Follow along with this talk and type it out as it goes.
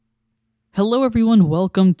Hello, everyone.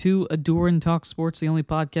 Welcome to Adore and Talk Sports, the only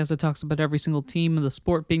podcast that talks about every single team and the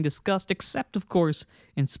sport being discussed, except, of course,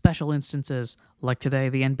 in special instances like today,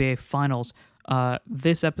 the NBA Finals.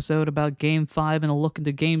 This episode about Game 5 and a look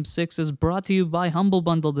into Game 6 is brought to you by Humble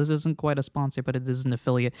Bundle. This isn't quite a sponsor, but it is an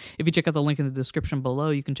affiliate. If you check out the link in the description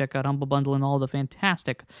below, you can check out Humble Bundle and all the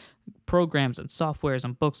fantastic programs and softwares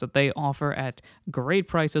and books that they offer at great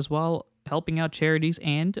prices while helping out charities,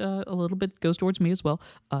 and a little bit goes towards me as well.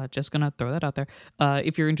 Just gonna throw that out there.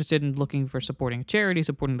 If you're interested in looking for supporting a charity,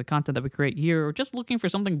 supporting the content that we create here, or just looking for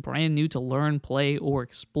something brand new to learn, play, or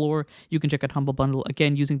explore, you can check out Humble Bundle.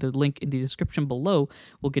 Again, using the link in the description below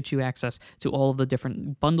will get you access to all of the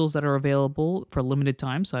different bundles that are available for limited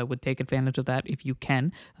time, so I would take advantage of that if you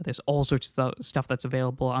can. There's all sorts of stuff that's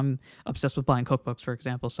available. I'm obsessed with buying cookbooks, for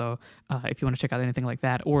example, so if you want to check out anything like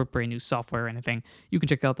that, or brand new software or anything, you can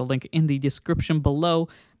check out the link in the description below.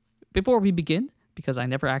 Before we begin, because I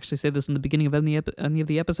never actually say this in the beginning of any of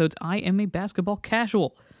the episodes, I am a basketball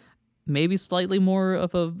casual. Maybe slightly more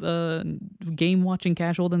of a game watching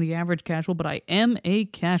casual than the average casual, but I am a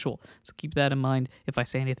casual. So keep that in mind if I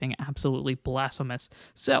say anything absolutely blasphemous.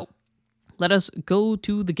 So let us go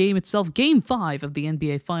to the game itself. Game 5 of the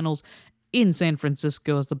NBA Finals in San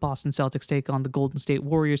Francisco as the Boston Celtics take on the Golden State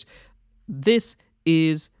Warriors. This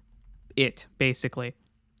is it, basically.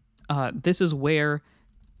 This is where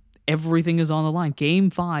everything is on the line. Game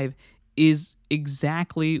 5 is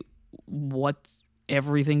exactly what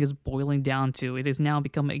everything is boiling down to. It has now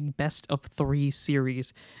become a best of 3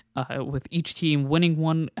 series, with each team winning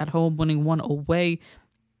one at home, winning one away.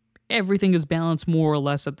 Everything is balanced more or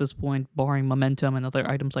less at this point, barring momentum and other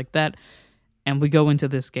items like that. And we go into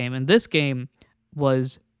this game, and this game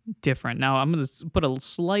was different. Now, I'm going to put a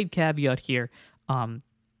slight caveat here.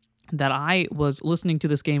 That I was listening to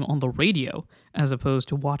this game on the radio as opposed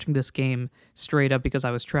to watching this game straight up because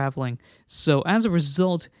I was traveling. So as a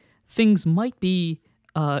result, things might be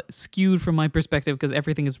skewed from my perspective because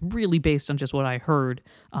everything is really based on just what I heard.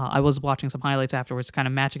 I was watching some highlights afterwards, kind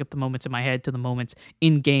of matching up the moments in my head to the moments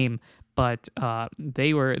in game. But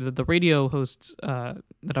they were the radio hosts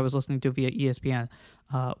that I was listening to via ESPN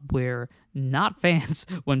were not fans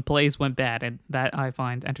when plays went bad, and that I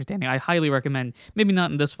find entertaining. I highly recommend, maybe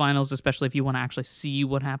not in this finals, especially if you want to actually see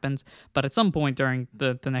what happens, but at some point during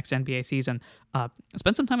the next NBA season,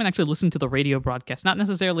 spend some time and actually listen to the radio broadcast. Not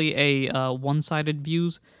necessarily a one-sided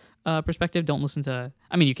views perspective. Don't listen to,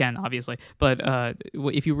 I mean, you can, obviously, but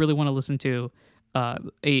if you really want to listen to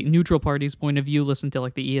a neutral party's point of view, listen to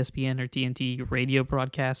like the ESPN or TNT radio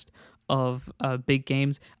broadcast of big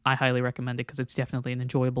games. I highly recommend it because it's definitely an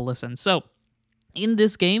enjoyable listen. So in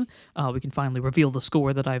this game, we can finally reveal the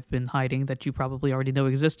score that I've been hiding that you probably already know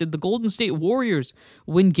existed. The Golden State Warriors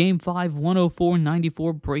win Game 5,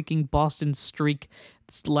 104-94, breaking Boston's streak.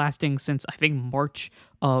 It's lasting since, I think, March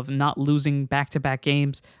of not losing back-to-back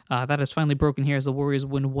games. That is finally broken here as the Warriors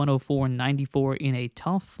win 104-94 in a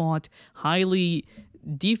tough-fought, highly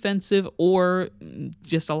defensive or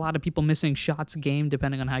just a lot of people missing shots game,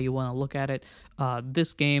 depending on how you want to look at it.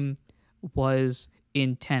 This game was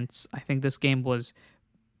intense. I think this game was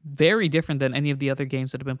very different than any of the other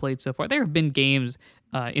games that have been played so far. There have been games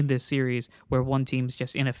in this series where one team's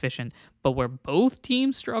just inefficient, but where both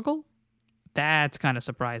teams struggle, that's kind of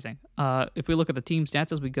surprising. If we look at the team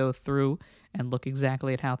stats as we go through and look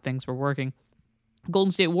exactly at how things were working,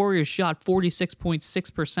 Golden State Warriors shot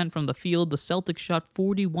 46.6% from the field. The Celtics shot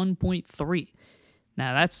 41.3%.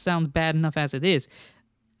 Now, that sounds bad enough as it is.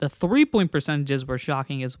 The three-point percentages were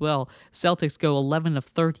shocking as well. Celtics go 11 of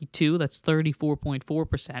 32. That's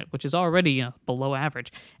 34.4%, which is already below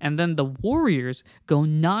average. And then the Warriors go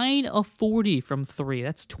 9 of 40 from 3.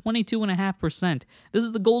 That's 22.5%. This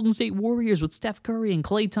is the Golden State Warriors with Steph Curry and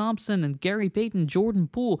Klay Thompson and Gary Payton, Jordan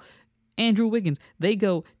Poole, Andrew Wiggins. They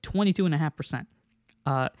go 22.5%.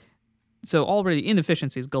 So already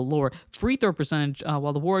inefficiencies galore. Free throw percentage,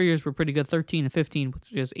 while the Warriors were pretty good, 13 of 15,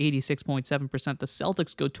 which is 86.7%. The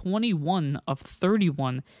Celtics go 21 of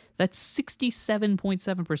 31. That's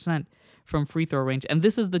 67.7% from free throw range. And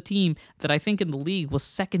this is the team that I think in the league was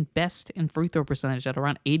second best in free throw percentage at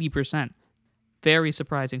around 80%. Very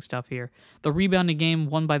surprising stuff here. The rebounding game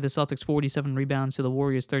won by the Celtics, 47 rebounds to the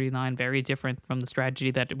Warriors 39. Very different from the strategy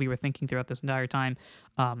that we were thinking throughout this entire time.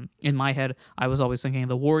 In my head, I was always thinking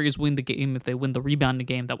the Warriors win the game if they win the rebounding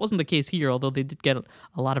game. That wasn't the case here, although they did get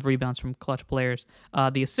a lot of rebounds from clutch players.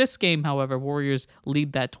 The assists game, however, Warriors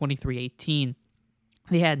lead that 23-18.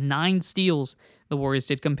 They had 9 steals, the Warriors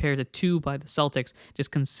did, compared to 2 by the Celtics.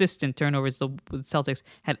 Just consistent turnovers. The Celtics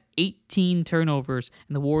had 18 turnovers,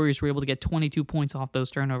 and the Warriors were able to get 22 points off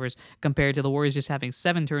those turnovers, compared to the Warriors just having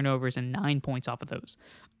 7 turnovers and 9 points off of those.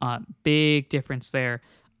 Big difference there,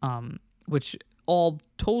 which all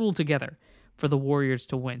total together for the Warriors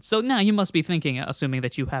to win. So now you must be thinking, assuming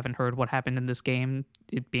that you haven't heard what happened in this game,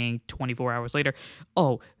 it being 24 hours later,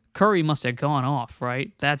 oh, Curry must have gone off,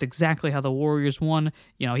 right? That's exactly how the Warriors won.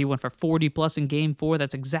 He went for 40 plus in game 4.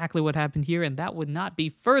 That's exactly what happened here, and that would not be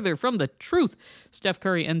further from the truth. Steph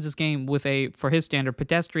Curry ends this game with for his standard,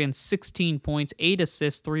 pedestrian 16 points, 8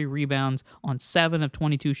 assists, 3 rebounds on 7 of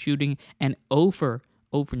 22 shooting, and 0 for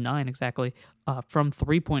 9 exactly from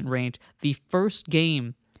 3-point range. The first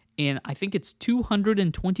game in, I think it's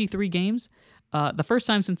 223 games, the first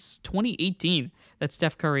time since 2018 that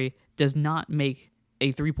Steph Curry does not make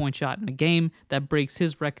a 3-point shot in a game. That breaks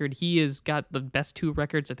his record. He has got the best 2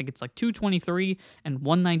 records. I think it's like 223 and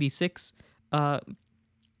 196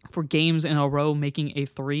 for games in a row making a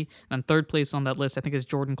 3. And third place on that list, I think, is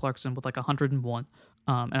Jordan Clarkson with like 101.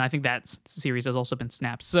 And I think that series has also been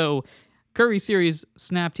snapped. So Curry's series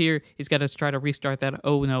snapped here. He's got to try to restart that.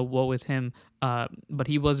 Oh no, woe is him. But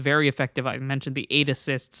he was very effective. I mentioned the 8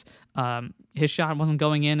 assists. His shot wasn't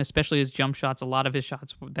going in, especially his jump shots. A lot of his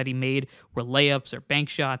shots that he made were layups or bank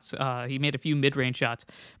shots. He made a few mid-range shots,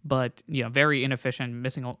 but very inefficient,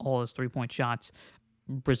 missing all his 3-point shots,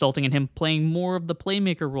 resulting in him playing more of the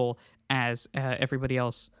playmaker role as everybody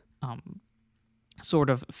else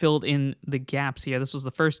sort of filled in the gaps here. This was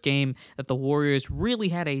the first game that the Warriors really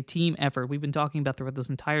had a team effort. We've been talking about throughout this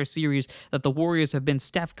entire series that the Warriors have been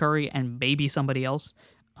Steph Curry and maybe somebody else,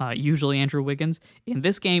 usually Andrew Wiggins. In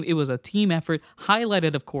this game, it was a team effort,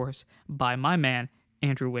 highlighted, of course, by my man,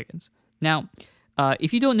 Andrew Wiggins. Now,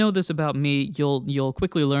 if you don't know this about me, you'll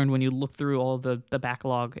quickly learn when you look through all the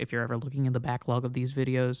backlog, if you're ever looking in the backlog of these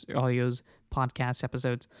videos, audios, podcasts,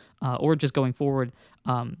 episodes, or just going forward.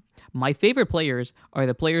 My favorite players are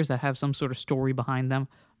the players that have some sort of story behind them.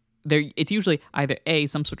 It's usually either A,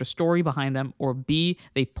 some sort of story behind them, or B,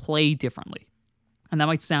 they play differently. And that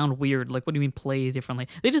might sound weird. Like, what do you mean play differently?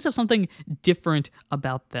 They just have something different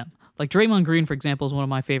about them. Like Draymond Green, for example, is one of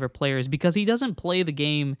my favorite players because he doesn't play the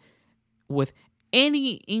game with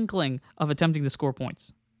any inkling of attempting to score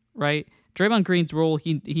points, right? Draymond Green's role,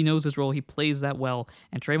 he knows his role. He plays that well.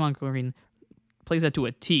 And Draymond Green plays that to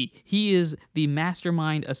a T. He is the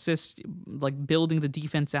mastermind assist, like building the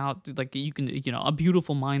defense out, like you can, a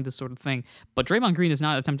beautiful mind, this sort of thing. But Draymond Green is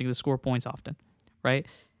not attempting to score points often, right?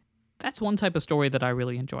 That's one type of story that I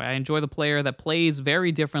really enjoy. I enjoy the player that plays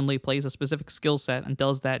very differently, plays a specific skill set, and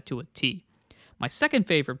does that to a T. My second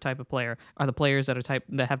favorite type of player are the players that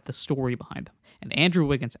have the story behind them. And Andrew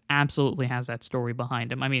Wiggins absolutely has that story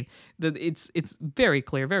behind him. I mean, it's very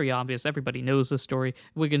clear, very obvious. Everybody knows the story.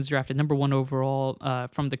 Wiggins drafted number 1 overall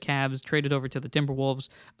from the Cavs, traded over to the Timberwolves.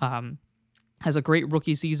 Has a great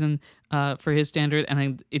rookie season for his standard,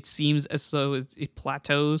 and it seems as though it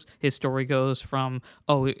plateaus. His story goes from,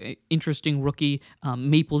 interesting rookie,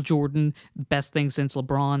 Maple Jordan, best thing since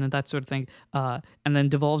LeBron, and that sort of thing, and then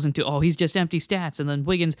devolves into, he's just empty stats, and then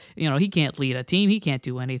Wiggins, he can't lead a team, he can't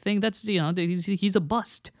do anything. That's, he's a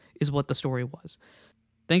bust, is what the story was.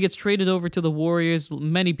 Then gets traded over to the Warriors.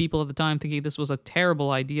 Many people at the time thinking this was a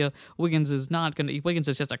terrible idea. Wiggins is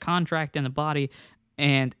just a contract and a body.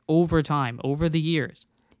 And over time, over the years,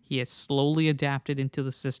 he has slowly adapted into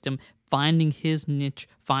the system, finding his niche,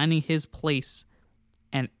 finding his place,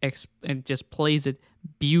 and just plays it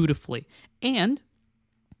beautifully. And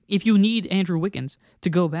if you need Andrew Wiggins to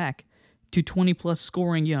go back to 20-plus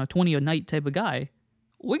scoring, 20 a night type of guy,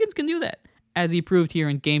 Wiggins can do that, as he proved here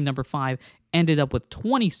in game number 5, ended up with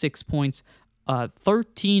 26 points,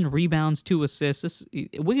 13 rebounds, 2 assists.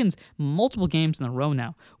 Wiggins, multiple games in a row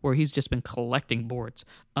now where he's just been collecting boards.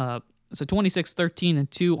 So 26, 13, and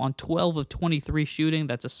 2 on 12 of 23 shooting.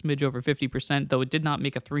 That's a smidge over 50%, though it did not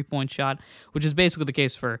make a 3-point shot, which is basically the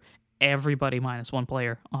case for everybody minus one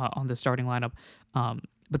player on the starting lineup.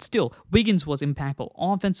 But still, Wiggins was impactful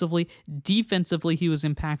offensively. Defensively, he was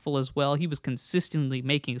impactful as well. He was consistently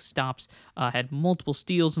making stops, had multiple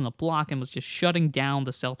steals in the block, and was just shutting down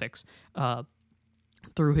the Celtics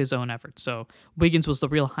through his own efforts. So Wiggins was the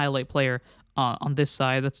real highlight player on this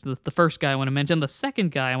side. That's the first guy I want to mention. The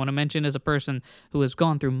second guy I want to mention is a person who has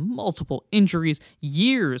gone through multiple injuries,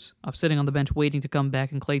 years of sitting on the bench waiting to come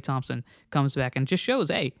back, and Klay Thompson comes back and just shows,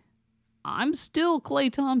 hey, I'm still Klay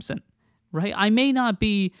Thompson. Right? I may not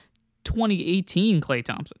be 2018 Klay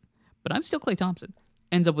Thompson, but I'm still Klay Thompson.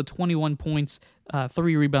 ends up with 21 points,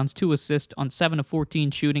 3 rebounds, 2 assists on 7 of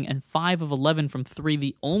 14 shooting, and 5 of 11 from 3,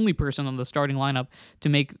 the only person on the starting lineup to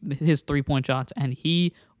make his 3-point shots, and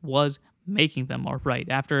he was making them all right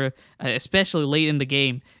after, especially late in the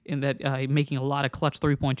game, in that making a lot of clutch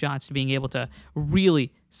 3-point shots to being able to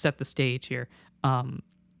really set the stage here.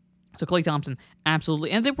 So Klay Thompson,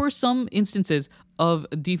 absolutely. And there were some instances of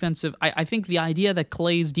defensive. I think the idea that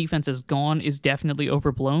Klay's defense is gone is definitely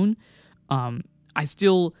overblown. I'm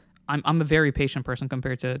a very patient person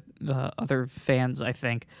compared to other fans, I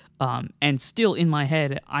think. And still in my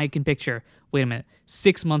head, I can picture, wait a minute,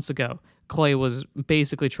 6 months ago, Klay was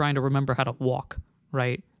basically trying to remember how to walk,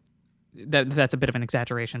 right? That's a bit of an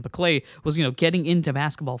exaggeration, but Klay was, getting into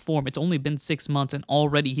basketball form. It's only been 6 months, and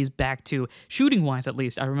already he's back to, shooting-wise at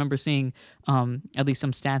least, I remember seeing at least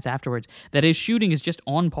some stats afterwards, that his shooting is just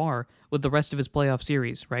on par with the rest of his playoff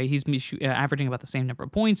series, right? He's averaging about the same number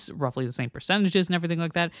of points, roughly the same percentages and everything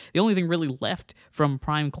like that. The only thing really left from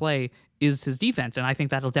prime Klay is his defense, and I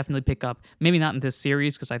think that'll definitely pick up. Maybe not in this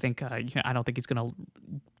series, because I don't think he's going to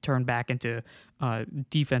turn back into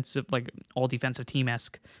defensive, like all defensive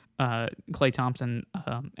team-esque Klay Thompson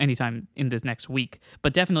anytime in this next week.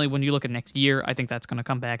 But definitely when you look at next year, I think that's going to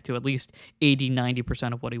come back to at least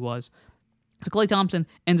 80-90% of what he was. So Klay Thompson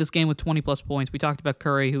ends this game with 20-plus points. We talked about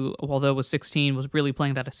Curry, who, although was 16, was really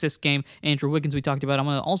playing that assist game. Andrew Wiggins we talked about. I'm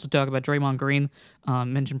going to also talk about Draymond Green.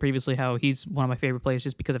 Mentioned previously how he's one of my favorite players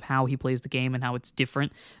just because of how he plays the game and how it's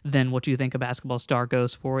different than what you think a basketball star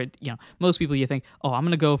goes for. It, most people you think, I'm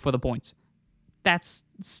going to go for the points. That's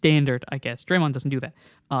standard, I guess. Draymond doesn't do that.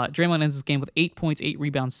 Draymond ends this game with 8 points, 8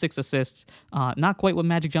 rebounds, 6 assists. Not quite what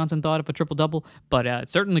Magic Johnson thought of a triple-double, but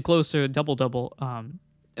certainly close to a double-double,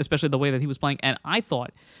 especially the way that he was playing. And I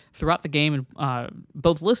thought throughout the game,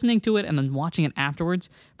 both listening to it and then watching it afterwards,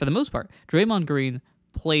 for the most part, Draymond Green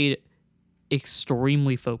played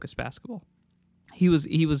extremely focused basketball. He was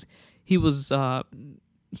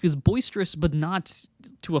boisterous, but not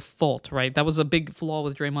to a fault, right? That was a big flaw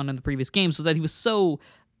with Draymond in the previous games, was that he was so,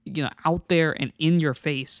 out there and in your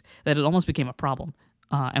face that it almost became a problem.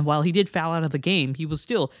 And while he did foul out of the game, he was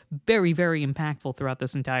still very, very impactful throughout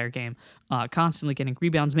this entire game, constantly getting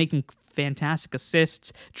rebounds, making fantastic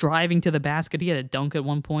assists, driving to the basket. He had a dunk at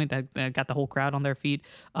one point that got the whole crowd on their feet.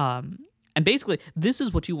 And basically, this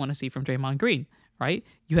is what you want to see from Draymond Green, right?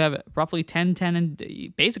 You have roughly 10,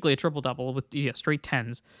 and basically a triple-double with straight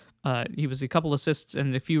 10s. He was a couple assists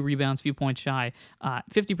and a few rebounds, few points shy.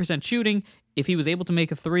 50% shooting. If he was able to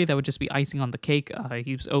make a 3, that would just be icing on the cake.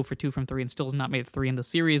 He was 0 for 2 from 3 and still has not made a 3 in the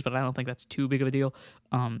series, but I don't think that's too big of a deal.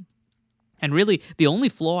 And really, the only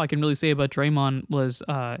flaw I can really say about Draymond was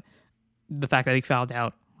the fact that he fouled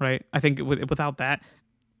out, right? I think without that,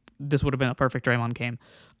 this would have been a perfect Draymond game.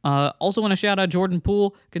 Also want to shout out Jordan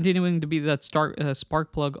Poole, continuing to be that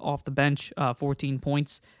spark plug off the bench, 14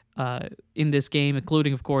 points in this game,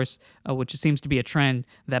 including, of course, which seems to be a trend,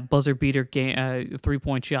 that buzzer beater game,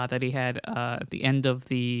 3-point shot that he had at the end of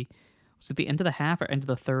was it the end of the half or end of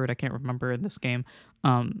the third? I can't remember in this game.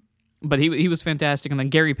 But he was fantastic. And then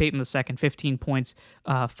Gary Payton the second, 15 points,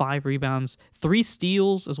 5 rebounds, 3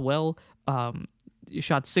 steals as well. He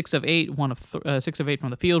shot 6 of 8, 6 of 8 from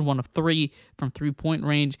the field, 1 of 3 from 3-point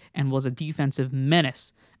range, and was a defensive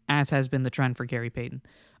menace, as has been the trend for Gary Payton.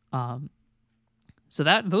 So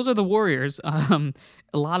those are the Warriors. A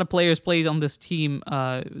lot of players played on this team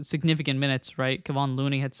significant minutes, right? Kevon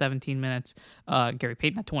Looney had 17 minutes. Gary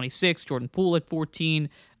Payton had 26. Jordan Poole had 14.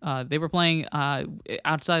 They were playing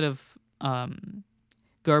outside of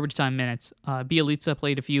garbage time minutes. Bjelica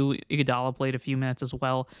played a few. Iguodala played a few minutes as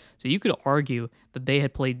well. So you could argue that they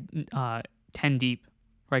had played 10 deep,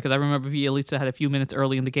 right? Because I remember Bjelica had a few minutes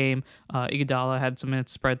early in the game. Iguodala had some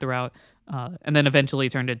minutes spread throughout. And then eventually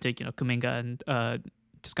turned into, Kuminga and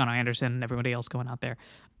Toscano Anderson and everybody else going out there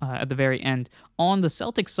at the very end. On the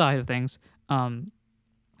Celtics side of things,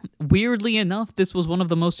 weirdly enough, this was one of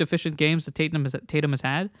the most efficient games that Tatum has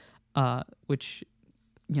had, which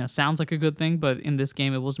sounds like a good thing, but in this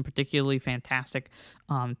game, it wasn't particularly fantastic.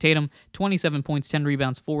 Tatum, 27 points, 10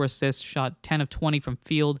 rebounds, 4 assists, shot 10 of 20 from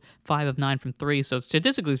field, 5 of 9 from 3, so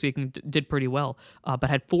statistically speaking, did pretty well, but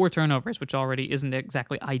had 4 turnovers, which already isn't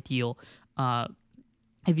exactly ideal.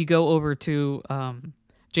 If you go over to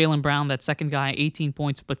Jaylen Brown, that second guy, 18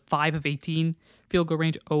 points, but 5 of 18, field goal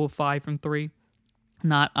range, 0 of 5 from 3.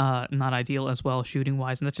 Not ideal as well shooting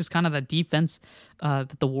wise, and that's just kind of that defense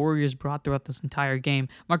that the Warriors brought throughout this entire game.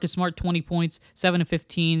 Marcus Smart, 20 points, 7 of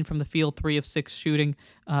 15 from the field, 3 of 6 shooting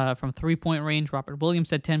from 3-point range. Robert Williams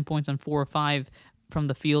had 10 points on 4 of 5 from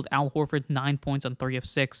the field. Al Horford, 9 points on 3 of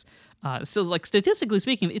 6. So, like, statistically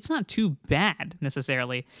speaking, it's not too bad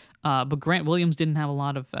necessarily. But Grant Williams didn't have a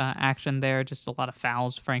lot of action there, just a lot of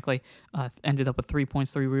fouls, frankly. Ended up with 3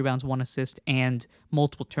 points, 3 rebounds, 1 assist, and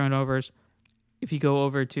multiple turnovers. If you go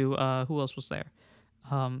over to who else was there?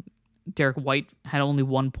 Derek White had only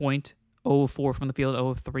 1 point, 0 of 4 from the field, 0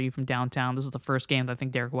 of 3 from downtown. This is the first game that I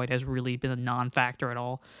think Derek White has really been a non-factor at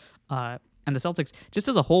all. And the Celtics, just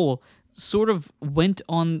as a whole, sort of went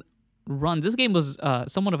on runs. This game was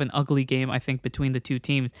somewhat of an ugly game, I think, between the two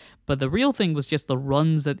teams. But the real thing was just the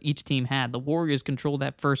runs that each team had. The Warriors controlled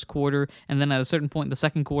that first quarter, and then at a certain point in the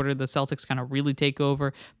second quarter, the Celtics kind of really take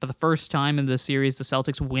over. For the first time in the series, the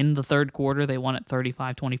Celtics win the third quarter. They won at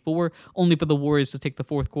 35-24, only for the Warriors to take the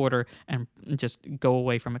fourth quarter and just go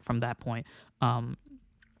away from it from that point.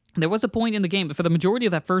 There was a point in the game, but for the majority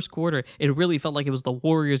of that first quarter, it really felt like it was the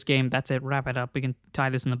Warriors game. That's it, wrap it up. We can tie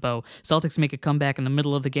this in a bow. Celtics make a comeback in the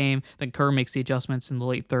middle of the game, then Kerr makes the adjustments in the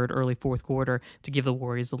late third, early fourth quarter to give the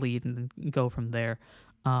Warriors the lead and then go from there.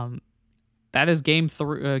 That is game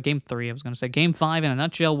three, I was going to say. Game 5 in a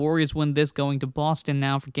nutshell. Warriors win this, going to Boston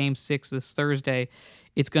now for game 6 this Thursday.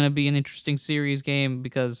 It's going to be an interesting series game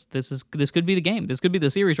because this could be the game. This could be the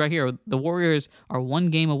series right here. The Warriors are 1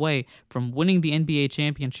 game away from winning the NBA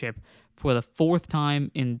championship for the 4th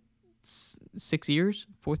time in 6 years,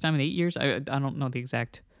 4th time in 8 years. I don't know the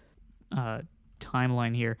exact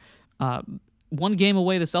timeline here. 1 game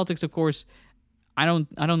away. The Celtics, of course. I don't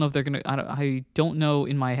know if they're gonna. I don't know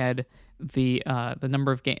in my head the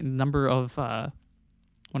number of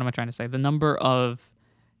what am I trying to say? The number of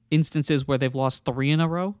instances where they've lost 3 in a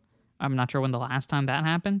row. I'm not sure when the last time that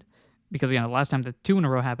happened, because the last time the 2 in a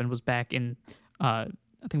row happened was back in I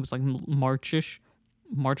think it was like March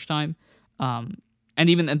time. And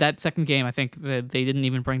even in that second game, I think that they didn't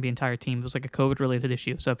even bring the entire team. It was like a COVID-related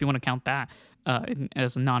issue. So if you want to count that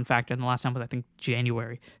as a non-factor, and the last time was, I think,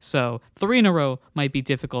 January. So 3 in a row might be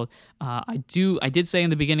difficult. I did say in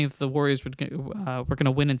the beginning that the Warriors were going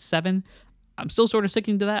to win in 7. I'm still sort of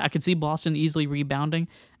sticking to that. I could see Boston easily rebounding.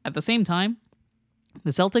 At the same time,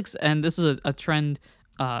 the Celtics, and this is a trend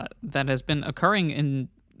that has been occurring in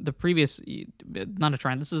the previous, not a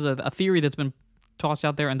trend, this is a theory that's been tossed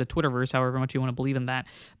out there in the Twitterverse, however much you want to believe in that.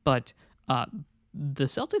 But the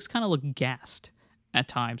Celtics kind of look gassed at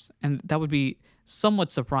times, and that would be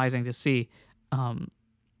somewhat surprising to see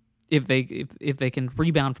if they can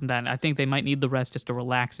rebound from that. And I think they might need the rest just to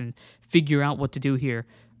relax and figure out what to do here.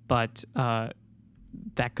 But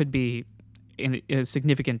that could be a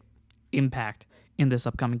significant impact in this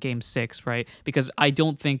upcoming Game 6, right? Because I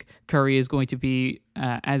don't think Curry is going to be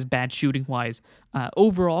as bad shooting-wise.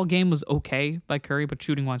 Overall game was okay by Curry, but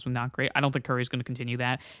shooting-wise was not great. I don't think Curry is going to continue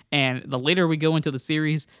that. And the later we go into the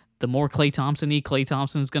series, the more Klay Thompson-y Klay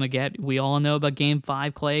Thompson is going to get. We all know about Game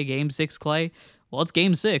 5 Klay, Game 6 Klay. Well, it's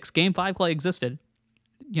Game 6. Game 5 Klay existed.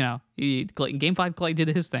 Game 5 Klay did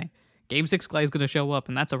his thing. Game 6 Klay is going to show up,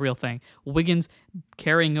 and that's a real thing. Wiggins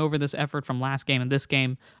carrying over this effort from last game and this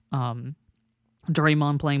game.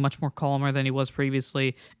 Draymond playing much more calmer than he was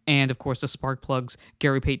previously. And, of course, the spark plugs,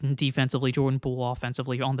 Gary Payton defensively, Jordan Poole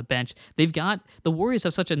offensively on the bench. The Warriors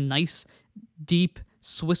have such a nice, deep,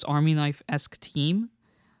 Swiss Army knife-esque team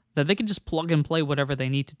that they can just plug and play whatever they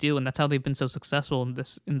need to do, and that's how they've been so successful in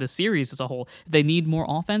this series as a whole. If they need more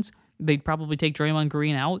offense, they'd probably take Draymond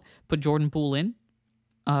Green out, put Jordan Poole in.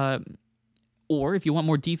 Or if you want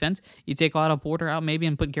more defense, you take Otto Porter out maybe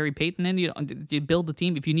and put Gary Payton in. You build the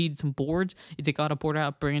team. If you need some boards, you take Otto Porter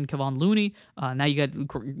out, bring in Kevon Looney. Now you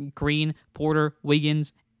got Green, Porter,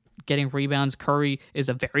 Wiggins getting rebounds. Curry is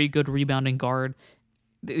a very good rebounding guard.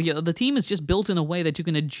 The team is just built in a way that you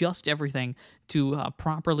can adjust everything to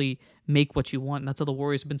properly make what you want. And that's how the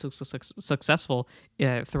Warriors have been so successful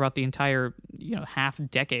throughout the entire half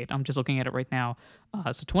decade. I'm just looking at it right now.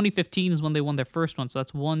 So 2015 is when they won their first one. So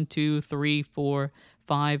that's 1, 2, 3, 4,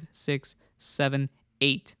 5, 6, 7,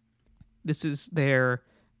 8. This is their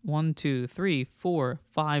 1, 2, 3, 4,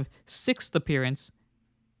 5, 6th appearance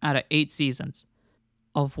out of 8 seasons,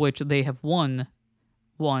 of which they have won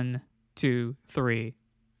 1, 2, 3,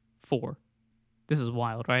 4. This is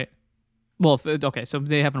wild, right? Well, okay, so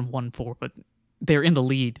they haven't won 4, but they're in the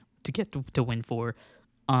lead to get to win 4.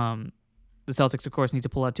 The Celtics, of course, need to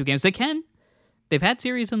pull out 2 games. They can. They've had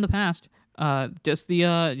series in the past. Just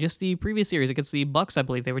the previous series against the Bucks, I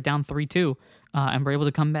believe they were down 3-2, and were able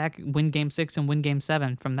to come back, win Game 6 and win Game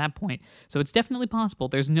 7 from that point. So it's definitely possible.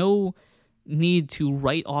 There's no need to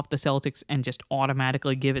write off the Celtics and just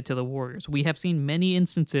automatically give it to the Warriors. We have seen many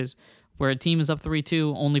instances where a team is up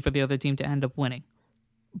 3-2 only for the other team to end up winning.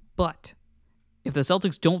 But if the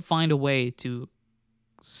Celtics don't find a way to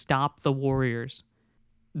stop the Warriors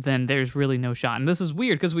then there's really no shot. And this is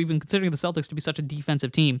weird because we've been considering the Celtics to be such a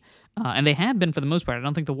defensive team, and they have been for the most part. I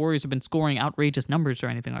don't think the Warriors have been scoring outrageous numbers or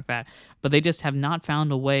anything like that, but they just have not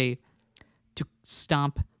found a way to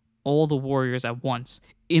stop all the Warriors at once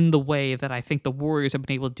in the way that I think the Warriors have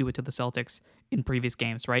been able to do it to the Celtics in previous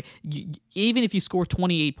games, right? Even if you score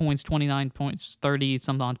 28 points, 29 points,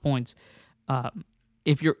 30-some odd points,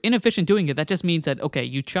 if you're inefficient doing it, that just means that, okay,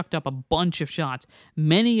 you chucked up a bunch of shots,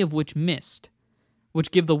 many of which missed,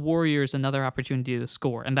 which give the Warriors another opportunity to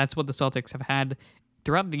score. And that's what the Celtics have had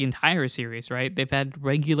throughout the entire series, right? They've had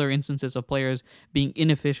regular instances of players being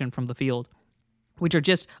inefficient from the field, which are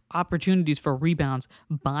just opportunities for rebounds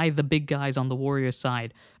by the big guys on the Warriors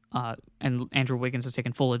side. And Andrew Wiggins has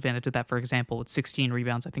taken full advantage of that, for example, with 16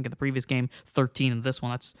 rebounds, I think, in the previous game, 13 in this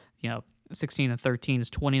one. That's, 16 and 13 is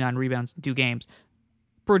 29 rebounds in 2 games.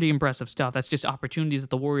 Pretty impressive stuff. That's just opportunities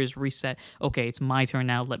that the Warriors reset. Okay, it's my turn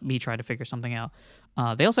now. Let me try to figure something out.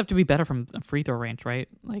 They also have to be better from free throw range, right?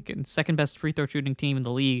 Like, second best free throw shooting team in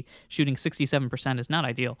the league, shooting 67% is not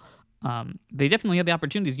ideal. They definitely have the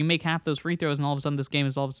opportunities. You make half those free throws, and all of a sudden this game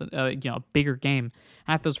is all of a sudden a bigger game.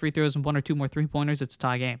 Half those free throws and 1 or 2 more 3-pointers, it's a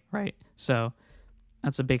tie game, right? So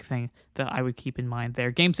that's a big thing that I would keep in mind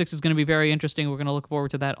there. Game 6 is going to be very interesting. We're going to look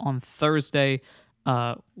forward to that on Thursday.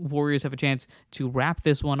 Warriors have a chance to wrap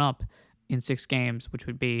this one up in 6 games, which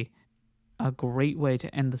would be a great way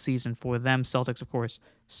to end the season for them. Celtics, of course,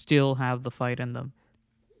 still have the fight in them.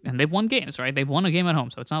 And they've won games, right? They've won a game at home,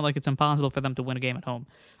 so it's not like it's impossible for them to win a game at home.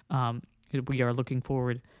 We are looking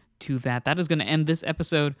forward to that. That is going to end this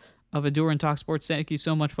episode of Adore and Talk Sports. Thank you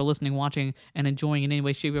so much for listening, watching, and enjoying in any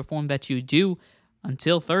way, shape, or form that you do.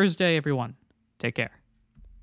 Until Thursday, everyone, take care.